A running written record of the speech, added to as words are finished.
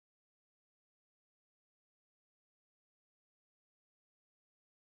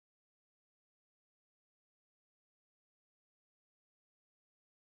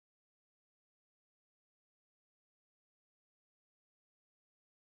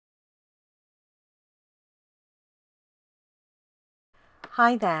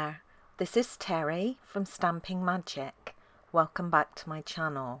Hi there, this is Teri from Stamping Magic. Welcome back to my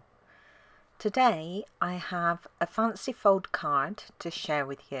channel. Today I have a fancy fold card to share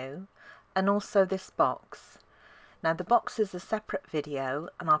with you and also this box. Now the box is a separate video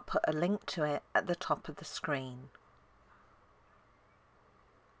and I'll put a link to it at the top of the screen.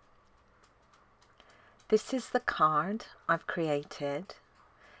 This is the card I've created.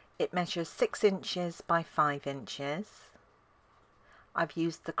 It measures 6 inches by 5 inches. I've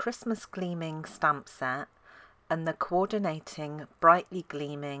used the Christmas Gleaming stamp set and the coordinating Brightly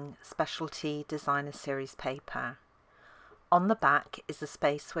Gleaming Specialty Designer Series paper. On the back is a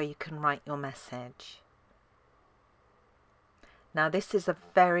space where you can write your message. Now this is a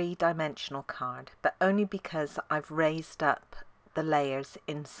very dimensional card, but only because I've raised up the layers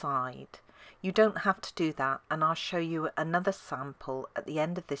inside. You don't have to do that, and I'll show you another sample at the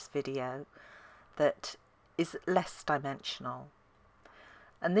end of this video that is less dimensional.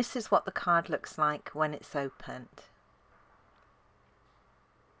 And this is what the card looks like when it's opened.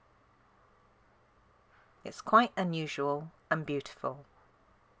 It's quite unusual and beautiful.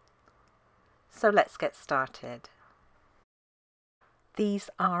 So let's get started. These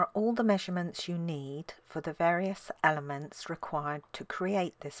are all the measurements you need for the various elements required to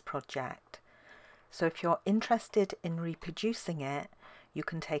create this project. So if you're interested in reproducing it, you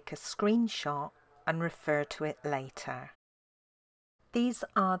can take a screenshot and refer to it later. These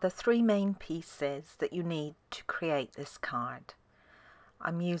are the 3 main pieces that you need to create this card.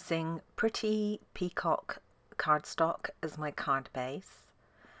 I'm using pretty Pocock cardstock as my card base,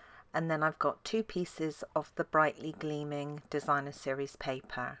 and then I've got 2 pieces of the Brightly Gleaming Designer Series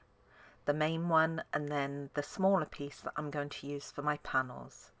paper, the main one and then the smaller piece that I'm going to use for my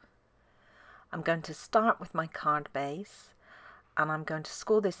panels. I'm going to start with my card base and I'm going to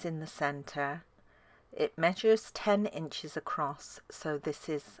score this in the center. It measures 10 inches across, so this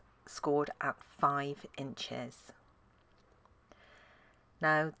is scored at 5 inches.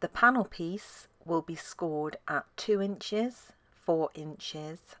 Now the panel piece will be scored at 2 inches, 4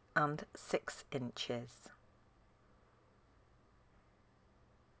 inches and 6 inches.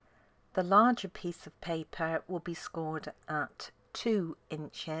 The larger piece of paper will be scored at 2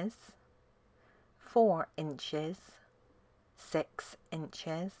 inches, 4 inches, 6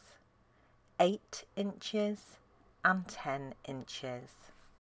 inches, 8 inches and 10 inches.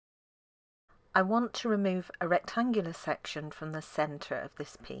 I want to remove a rectangular section from the centre of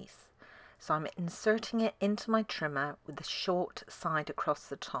this piece, so I'm inserting it into my trimmer with the short side across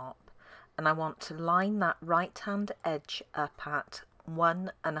the top, and I want to line that right hand edge up at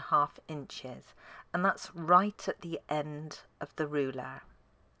 1.5 inches, and that's right at the end of the ruler.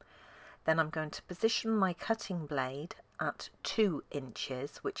 Then I'm going to position my cutting blade at 2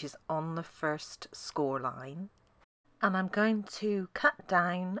 inches, which is on the first score line, and I'm going to cut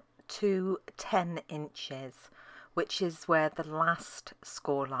down to 10 inches, which is where the last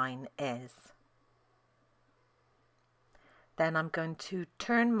score line is. Then I'm going to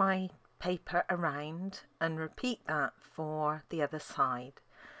turn my paper around and repeat that for the other side.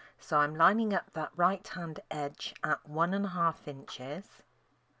 So I'm lining up that right hand edge at 1.5 inches,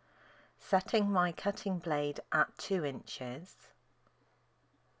 setting my cutting blade at 2 inches,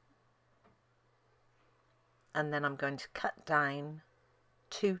 and then I'm going to cut down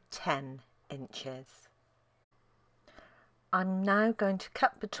to 10 inches. I'm now going to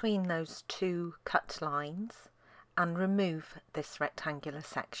cut between those 2 cut lines and remove this rectangular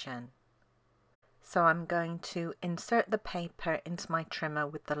section. So I'm going to insert the paper into my trimmer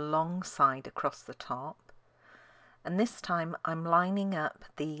with the long side across the top. And this time I'm lining up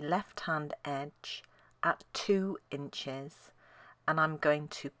the left hand edge at 2 inches, and I'm going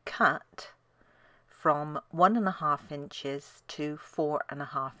to cut from 1.5 inches to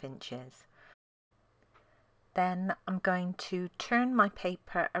 4.5 inches. Then I'm going to turn my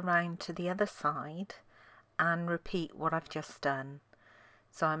paper around to the other side and repeat what I've just done.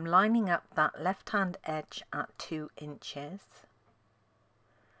 So I'm lining up that left hand edge at 2 inches.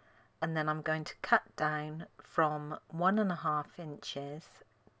 And then I'm going to cut down from 1.5 inches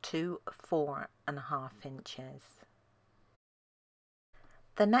to 4.5 inches.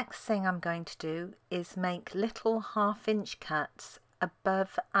 The next thing I'm going to do is make little 1/2 inch cuts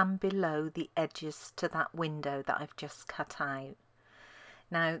above and below the edges to that window that I've just cut out.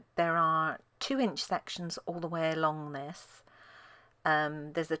 Now there are 2 inch sections all the way along this.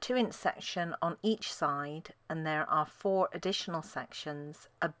 There's a 2 inch section on each side, and there are 4 additional sections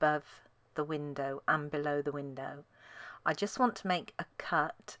above the window and below the window. I just want to make a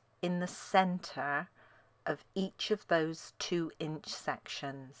cut in the center of each of those 2 inch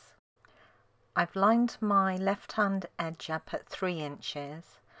sections. I've lined my left hand edge up at 3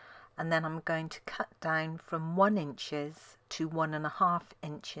 inches, and then I'm going to cut down from 1 inches to 1.5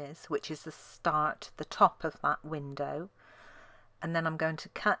 inches, which is the start, the top of that window. And then I'm going to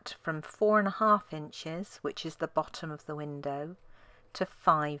cut from 4.5 inches, which is the bottom of the window, to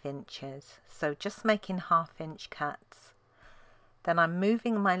 5 inches. So just making 1/2 inch cuts. Then I'm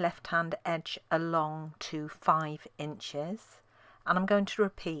moving my left hand edge along to 5 inches, and I'm going to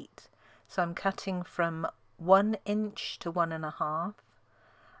repeat. So I'm cutting from 1 inch to 1.5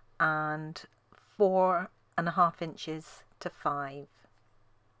 and 4.5 inches to 5.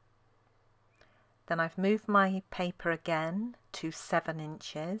 Then I've moved my paper again to 7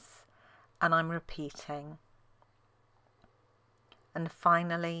 inches and I'm repeating. And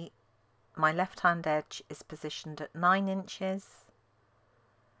finally, my left hand edge is positioned at 9 inches.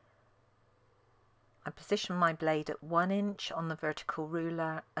 I position my blade at 1 inch on the vertical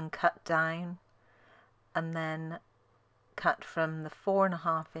ruler and cut down, and then cut from the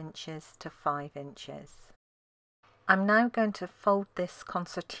 4.5 inches to 5 inches. I'm now going to fold this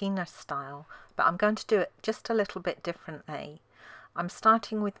concertina style, but I'm going to do it just a little bit differently. I'm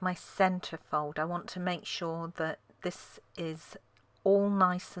starting with my center fold. I want to make sure that this is all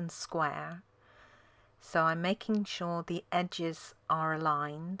nice and square. So I'm making sure the edges are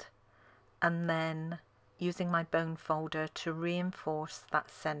aligned, and then using my bone folder to reinforce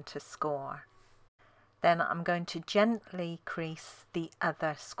that center score. Then I'm going to gently crease the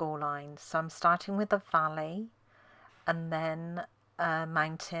other score lines. So I'm starting with a valley and then a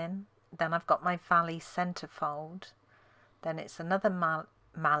mountain. Then I've got my valley center fold. Then it's another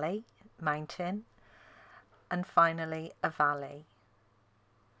valley, mountain, and finally a valley.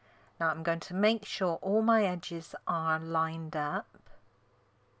 Now I'm going to make sure all my edges are lined up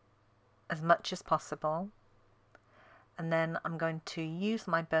as much as possible, and then I'm going to use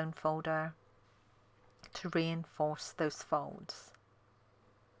my bone folder to reinforce those folds.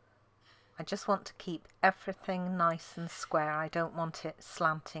 I just want to keep everything nice and square. I don't want it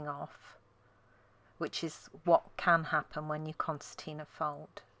slanting off, which is what can happen when you concertina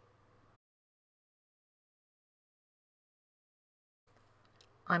fold.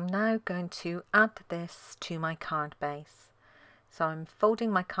 I'm now going to add this to my card base. So I'm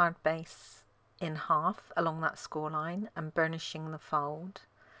folding my card base in half along that score line and burnishing the fold.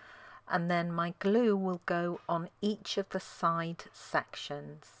 And then my glue will go on each of the side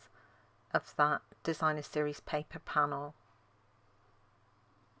sections of that Designer Series paper panel.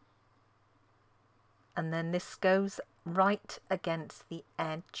 And then this goes right against the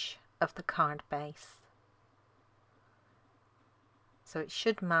edge of the card base. So it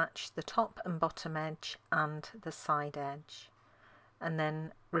should match the top and bottom edge and the side edge. And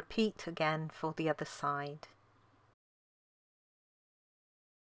then repeat again for the other side.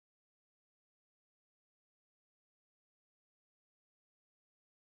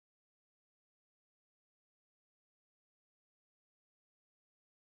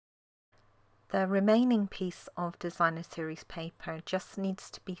 The remaining piece of Designer Series paper just needs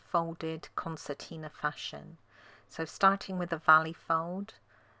to be folded concertina fashion. So starting with a valley fold,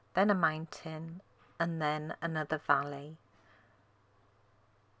 then a mountain, and then another valley.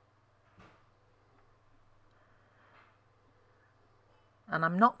 And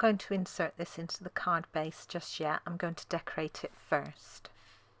I'm not going to insert this into the card base just yet. I'm going to decorate it first.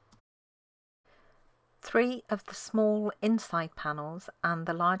 3 of the small inside panels and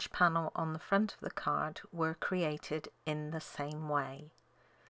the large panel on the front of the card were created in the same way.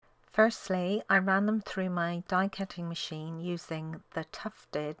 Firstly, I ran them through my die cutting machine using the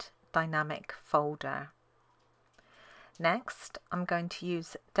tufted dynamic folder. Next, I'm going to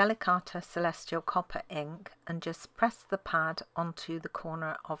use Delicata Celestial Copper ink and just press the pad onto the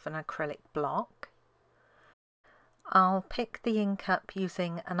corner of an acrylic block. I'll pick the ink up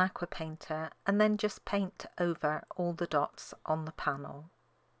using an aqua painter and then just paint over all the dots on the panel.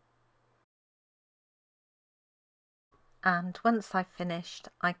 And once I've finished,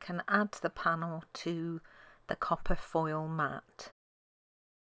 I can add the panel to the copper foil mat.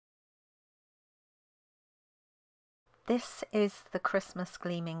 This is the Christmas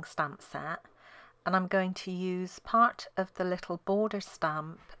Gleaming stamp set, and I'm going to use part of the little border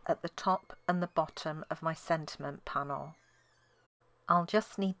stamp at the top and the bottom of my sentiment panel. I'll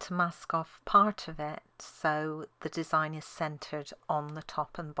just need to mask off part of it so the design is centered on the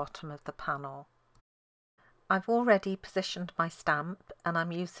top and bottom of the panel. I've already positioned my stamp and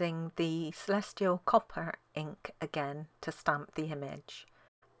I'm using the Celestial Copper ink again to stamp the image.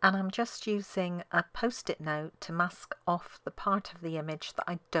 And I'm just using a post-it note to mask off the part of the image that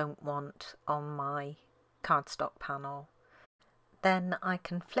I don't want on my cardstock panel. Then I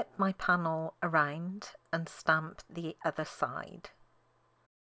can flip my panel around and stamp the other side.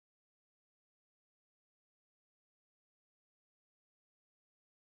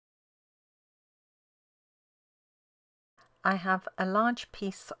 I have a large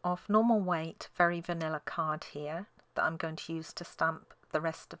piece of normal weight, very vanilla card here that I'm going to use to stamp the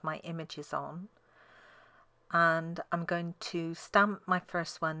rest of my images on. And I'm going to stamp my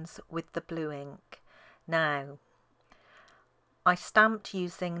first ones with the blue ink. Now, I stamped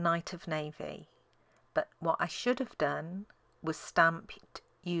using Night of Navy, but what I should have done was stamp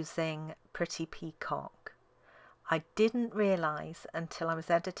using Pretty Peacock. I didn't realise until I was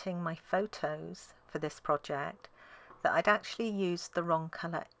editing my photos for this project that I'd actually used the wrong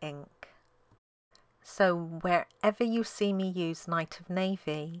colour ink. So wherever you see me use Night of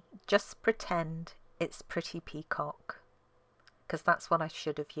Navy, just pretend it's Pretty Peacock, because that's what I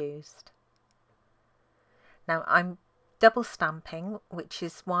should have used. Now I'm double stamping, which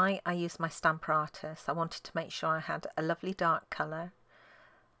is why I use my Stamper Artist. I wanted to make sure I had a lovely dark colour,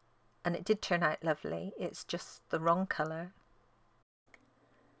 and it did turn out lovely. It's just the wrong colour.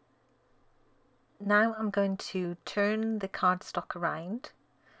 Now I'm going to turn the cardstock around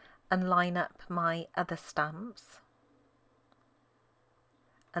and line up my other stamps.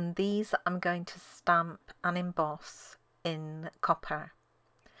 And these I'm going to stamp and emboss in copper.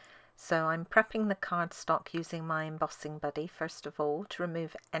 So I'm prepping the cardstock using my embossing buddy first of all to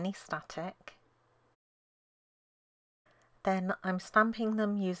remove any static. Then I'm stamping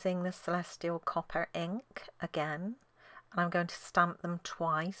them using the Celestial Copper ink again, and I'm going to stamp them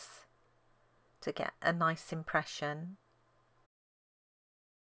twice to get a nice impression.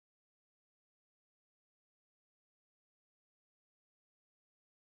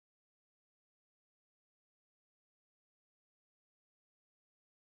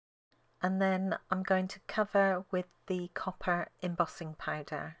 And then I'm going to cover with the copper embossing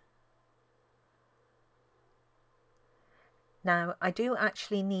powder. Now I do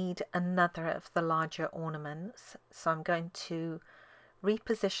actually need another of the larger ornaments, so I'm going to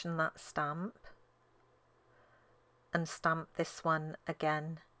reposition that stamp and stamp this one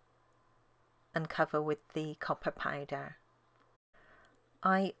again and cover with the copper powder.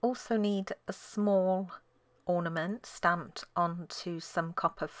 I also need a small ornament stamped onto some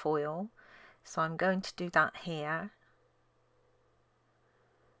copper foil, so I'm going to do that here,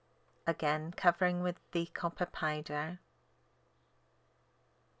 again covering with the copper powder.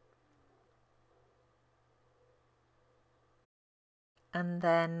 And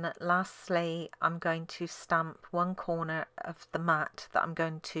then lastly I'm going to stamp one corner of the mat that I'm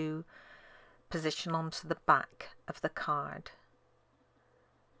going to position onto the back of the card.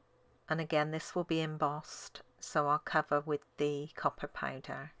 And again this will be embossed, so I'll cover with the copper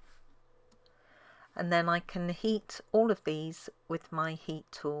powder. And then I can heat all of these with my heat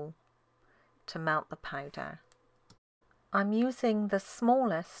tool to melt the powder. I'm using the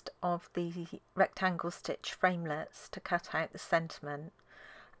smallest of the rectangle stitch framelets to cut out the sentiment,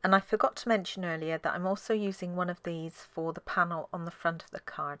 and I forgot to mention earlier that I'm also using one of these for the panel on the front of the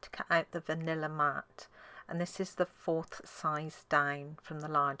card to cut out the vanilla mat, and this is the 4th size down from the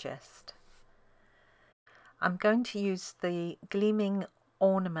largest. I'm going to use the Gleaming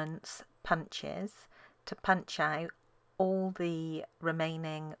Ornaments punches to punch out all the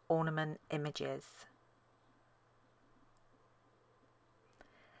remaining ornament images.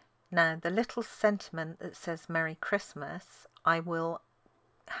 Now the little sentiment that says Merry Christmas, I will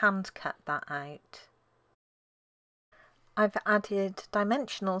hand cut that out. I've added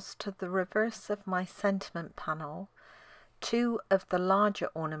dimensionals to the reverse of my sentiment panel, 2 of the larger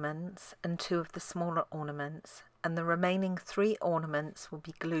ornaments and 2 of the smaller ornaments, and the remaining 3 ornaments will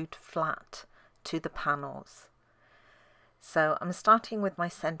be glued flat to the panels. So I'm starting with my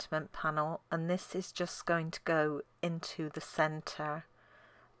sentiment panel, and this is just going to go into the centre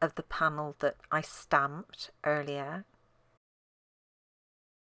of the panel that I stamped earlier.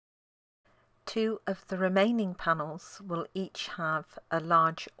 2 of the remaining panels will each have a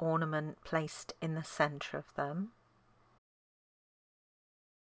large ornament placed in the centre of them.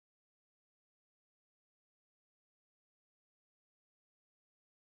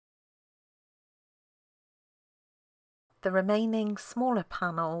 The remaining smaller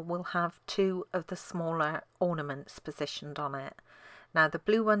panel will have 2 of the smaller ornaments positioned on it. Now the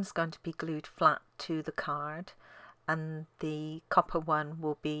blue one's going to be glued flat to the card, and the copper one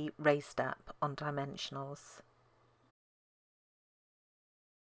will be raised up on dimensionals.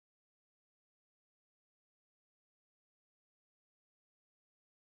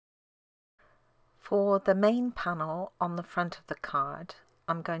 For the main panel on the front of the card,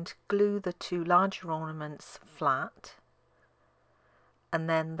 I'm going to glue the 2 larger ornaments flat, and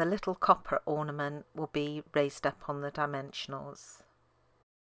then the little copper ornament will be raised up on the dimensionals.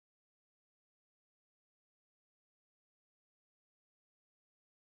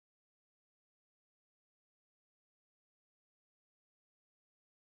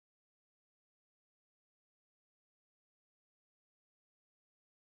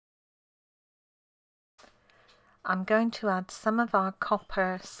 I'm going to add some of our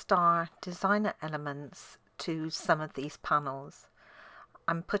copper star designer elements to some of these panels.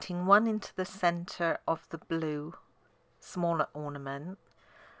 I'm putting one into the center of the blue smaller ornament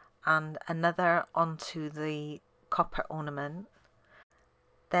and another onto the copper ornament.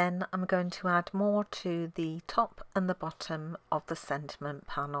 Then I'm going to add more to the top and the bottom of the sentiment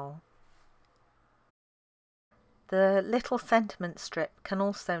panel. The little sentiment strip can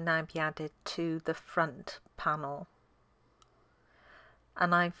also now be added to the front panel.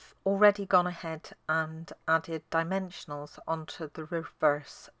 And I've already gone ahead and added dimensionals onto the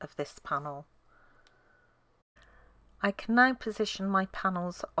reverse of this panel. I can now position my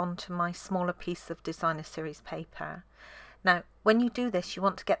panels onto my smaller piece of designer series paper. Now, when you do this, you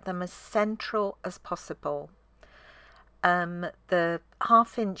want to get them as central as possible. The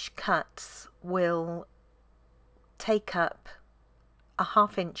 1/2 inch cuts will take up a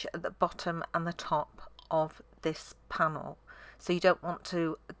 1/2 inch at the bottom and the top of this panel, so you don't want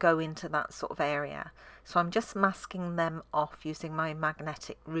to go into that sort of area. So I'm just masking them off using my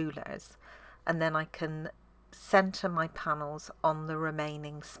magnetic rulers, and then I can center my panels on the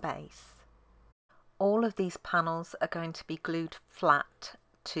remaining space. All of these panels are going to be glued flat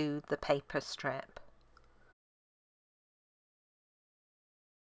to the paper strip.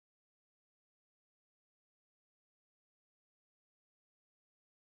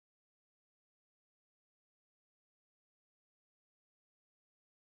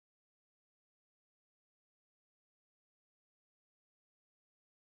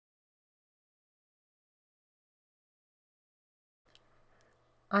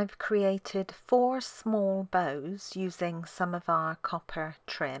 I've created 4 small bows using some of our copper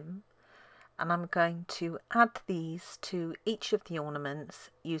trim, and I'm going to add these to each of the ornaments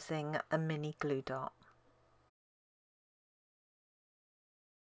using a mini glue dot.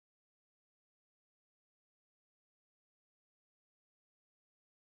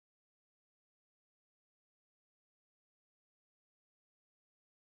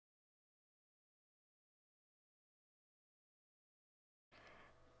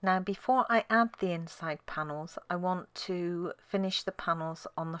 Now, before I add the inside panels, I want to finish the panels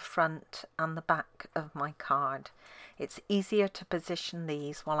on the front and the back of my card. It's easier to position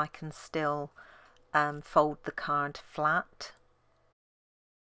these while I can still fold the card flat.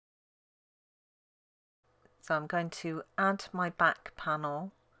 So I'm going to add my back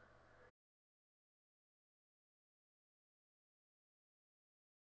panel.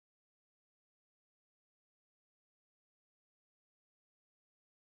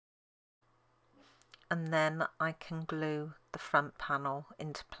 And then I can glue the front panel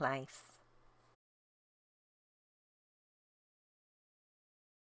into place.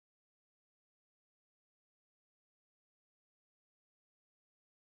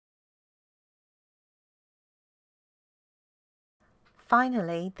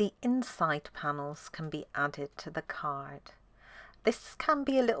 Finally, the inside panels can be added to the card. This can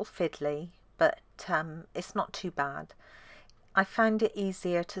be a little fiddly, but it's not too bad. I found it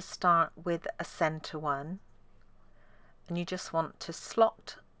easier to start with a center one, and you just want to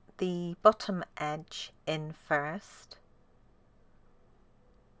slot the bottom edge in first,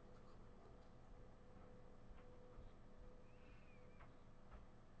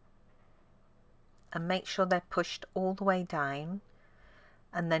 and make sure they're pushed all the way down,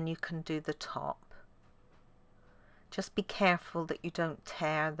 and then you can do the top. Just be careful that you don't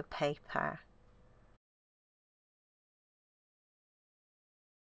tear the paper.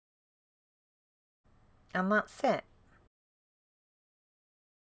 And that's it.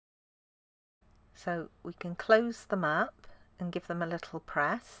 So we can close them up and give them a little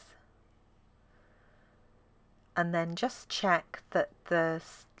press, and then just check that the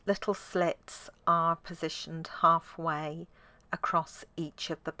little slits are positioned halfway across each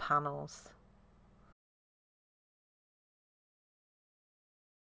of the panels.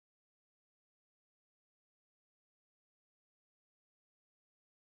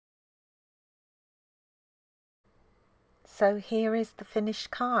 So here is the finished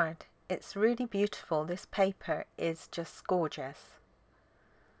card. It's really beautiful. This paper is just gorgeous.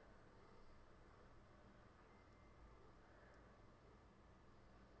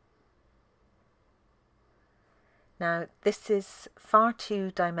 Now, this is far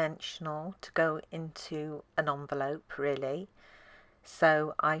too dimensional to go into an envelope, really.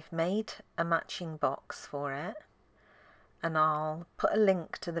 So I've made a matching box for it, and I'll put a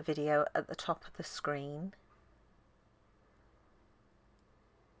link to the video at the top of the screen.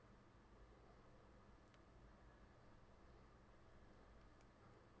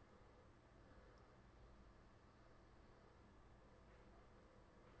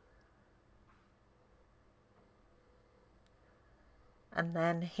 And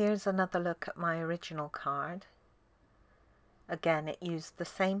then here's another look at my original card. Again, it used the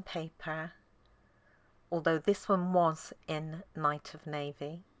same paper, although this one was in Night of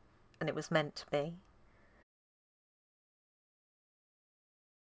Navy, and it was meant to be.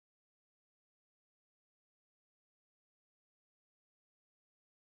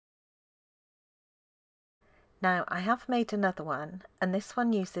 Now I have made another one, and this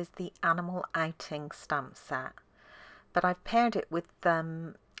one uses the Animal Outing stamp set, but I've paired it with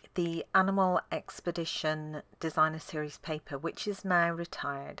the Animal Expedition Designer Series paper, which is now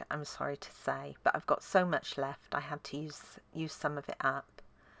retired, I'm sorry to say, but I've got so much left I had to use some of it up.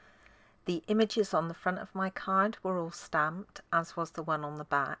 The images on the front of my card were all stamped, as was the one on the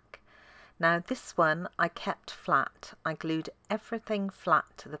back. Now this one I kept flat. I glued everything flat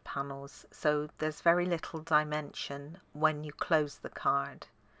to the panels, so there's very little dimension when you close the card.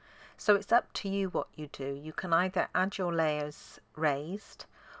 So it's up to you what you do. You can either add your layers raised,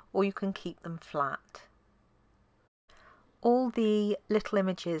 or you can keep them flat. All the little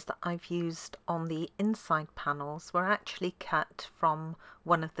images that I've used on the inside panels were actually cut from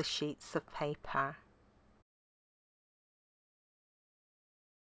one of the sheets of paper.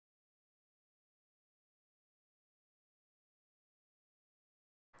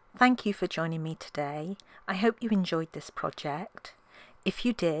 Thank you for joining me today. I hope you enjoyed this project. If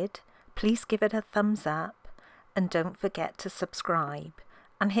you did, please give it a thumbs up and don't forget to subscribe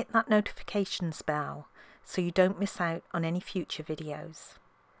and hit that notifications bell so you don't miss out on any future videos.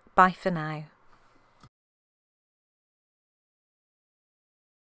 Bye for now.